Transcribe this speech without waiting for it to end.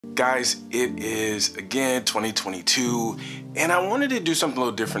Guys, it is again 2022 and I wanted to do something a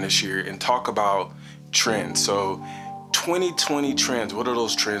little different this year and talk about trends. So 2020 trends, what are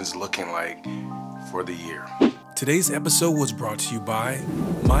those trends looking like for the year? Today's episode was brought to you by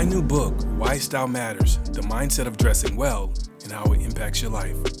my new book, Why Style Matters, The Mindset of Dressing Well and How It Impacts Your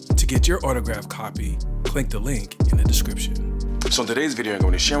Life. To get your autographed copy, click the link in the description. So in today's video, I'm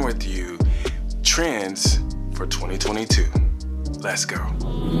going to share with you trends for 2022. Let's go.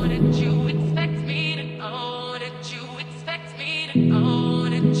 Oh, did you expect me to know? Did you expect me to know?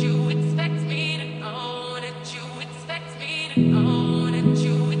 Did you expect me to know? Did you expect me to know? Did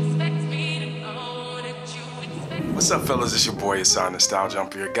you expect me to know? Did you expect me? What's up, fellas? It's your boy Hassan, the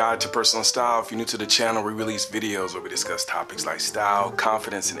StyleJumper, your guide to personal style. If you're new to the channel, we release videos where we discuss topics like style,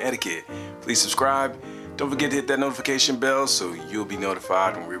 confidence, and etiquette. Please subscribe. Don't forget to hit that notification bell so you'll be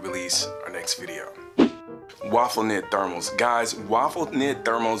notified when we release our next video. Waffle knit thermals. Guys, waffle knit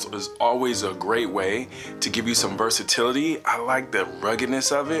thermals is always a great way to give you some versatility. I like the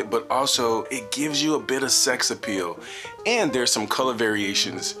ruggedness of it, but also it gives you a bit of sex appeal. And there's some color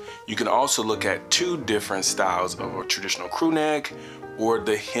variations. You can also look at two different styles of a traditional crew neck or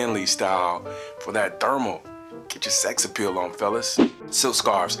the Henley style for that thermal. Get your sex appeal on, fellas. Silk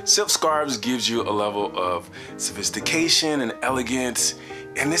scarves. Silk scarves gives you a level of sophistication and elegance.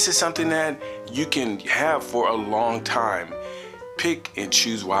 And this is something that you can have for a long time. Pick and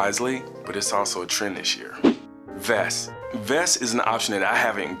choose wisely, but it's also a trend this year. Vest. Vest is an option that I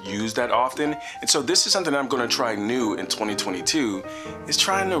haven't used that often. And so this is something I'm gonna try new in 2022, is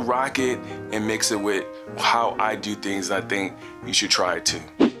trying to rock it and mix it with how I do things. And I think you should try it too.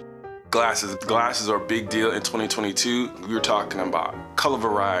 Glasses. Glasses are a big deal in 2022. We were talking about color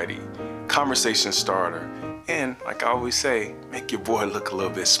variety, conversation starter, and like I always say, make your boy look a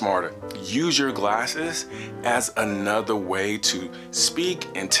little bit smarter. Use your glasses as another way to speak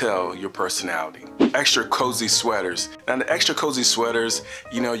and tell your personality. Extra cozy sweaters. Now the extra cozy sweaters,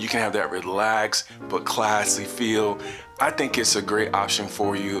 you can have that relaxed but classy feel. I think it's a great option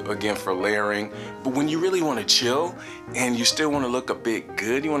for you, again, for layering. But when you really want to chill and you still want to look a bit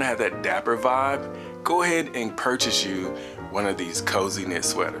good, you want to have that dapper vibe, go ahead and purchase you one of these cozy knit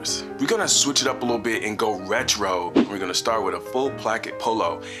sweaters. We're gonna switch it up a little bit and go retro. We're gonna start with a full placket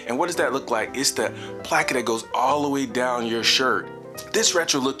polo. And what does that look like? It's the placket that goes all the way down your shirt. This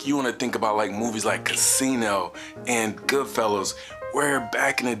retro look, you wanna think about like movies like Casino and Goodfellas, where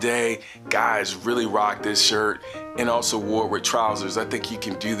back in the day, guys really rocked this shirt and also wore it with trousers. I think you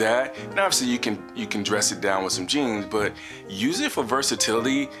can do that. And obviously you can dress it down with some jeans, but use it for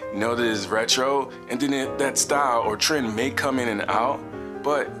versatility. Know that it's retro, and then that style or trend may come in and out,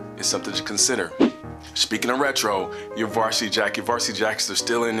 but it's something to consider. Speaking of retro, your varsity jacket. Varsity jackets are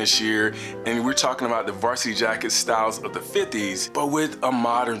still in this year, and we're talking about the varsity jacket styles of the 50s, but with a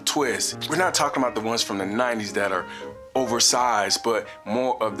modern twist. We're not talking about the ones from the 90s that are oversized, but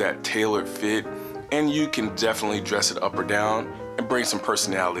more of that tailored fit, and you can definitely dress it up or down and bring some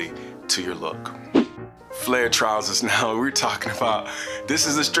personality to your look. Flared trousers. Now we're talking about, this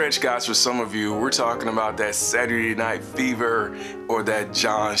is a stretch, guys, for some of you. We're talking about that Saturday Night Fever or that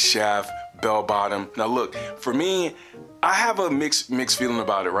John Shaft bell bottom. Now look, for me, I have a mixed feeling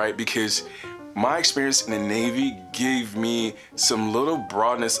about it, right? Because my experience in the Navy gave me some little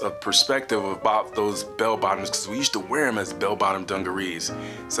broadness of perspective about those bell bottoms, because we used to wear them as bell bottom dungarees.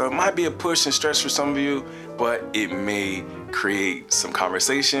 So it might be a push and stretch for some of you, but it may create some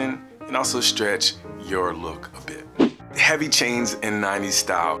conversation and also stretch your look a bit. Heavy chains and 90s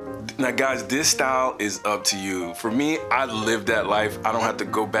style. Now guys, this style is up to you. For me, I live that life. I don't have to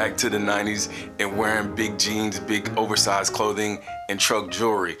go back to the 90s and wearing big jeans, big oversized clothing, and truck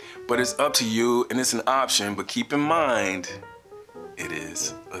jewelry. But it's up to you, and it's an option, but keep in mind, it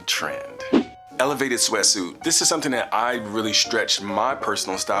is a trend. Elevated sweatsuit. This is something that I really stretched my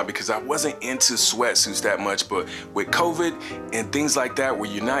personal style because I wasn't into sweatsuits that much, but with COVID and things like that, where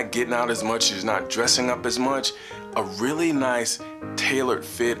you're not getting out as much, you're not dressing up as much, a really nice tailored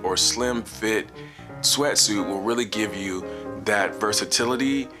fit or slim fit sweatsuit will really give you that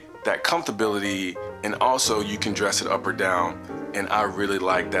versatility, that comfortability, and also you can dress it up or down. And I really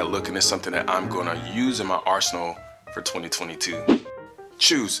like that look, and it's something that I'm gonna use in my arsenal for 2022.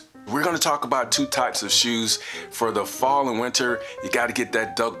 Shoes. We're gonna talk about two types of shoes for the fall and winter. You gotta get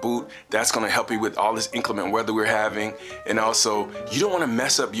that duck boot. That's gonna help you with all this inclement weather we're having. And also, you don't wanna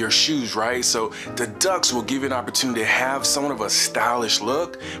mess up your shoes, right? So the ducks will give you an opportunity to have somewhat of a stylish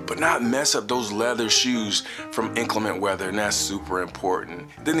look, but not mess up those leather shoes from inclement weather, and that's super important.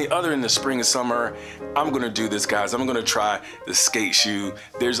 Then the other in the spring and summer, I'm gonna do this, guys. I'm gonna try the skate shoe.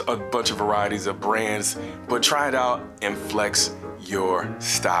 There's a bunch of varieties of brands, but try it out and flex your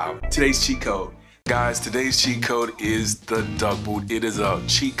style. Today's cheat code. Guys, today's cheat code is the duck boot. It is a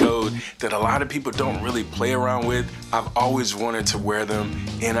cheat code that a lot of people don't really play around with. I've always wanted to wear them,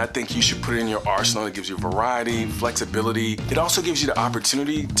 and I think you should put it in your arsenal. It gives you variety, flexibility. It also gives you the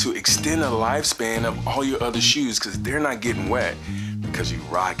opportunity to extend the lifespan of all your other shoes because they're not getting wet because you're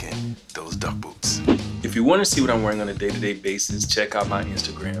rocking those duck boots. If you want to see what I'm wearing on a day-to-day basis, check out my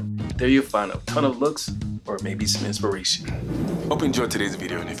Instagram. There you'll find a ton of looks or maybe some inspiration. Hope you enjoyed today's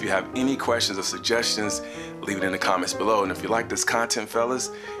video, and if you have any questions or suggestions, leave it in the comments below. And if you like this content, fellas,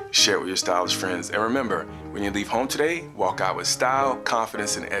 share it with your stylish friends. And remember, when you leave home today, walk out with style,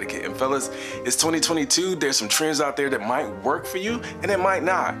 confidence, and etiquette. And fellas, it's 2022. There's some trends out there that might work for you and it might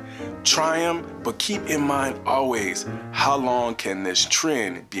not. Try them, but keep in mind always, how long can this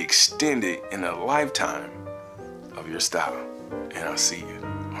trend be extended in the lifetime of your style? And I'll see you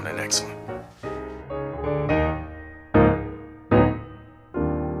on the next one.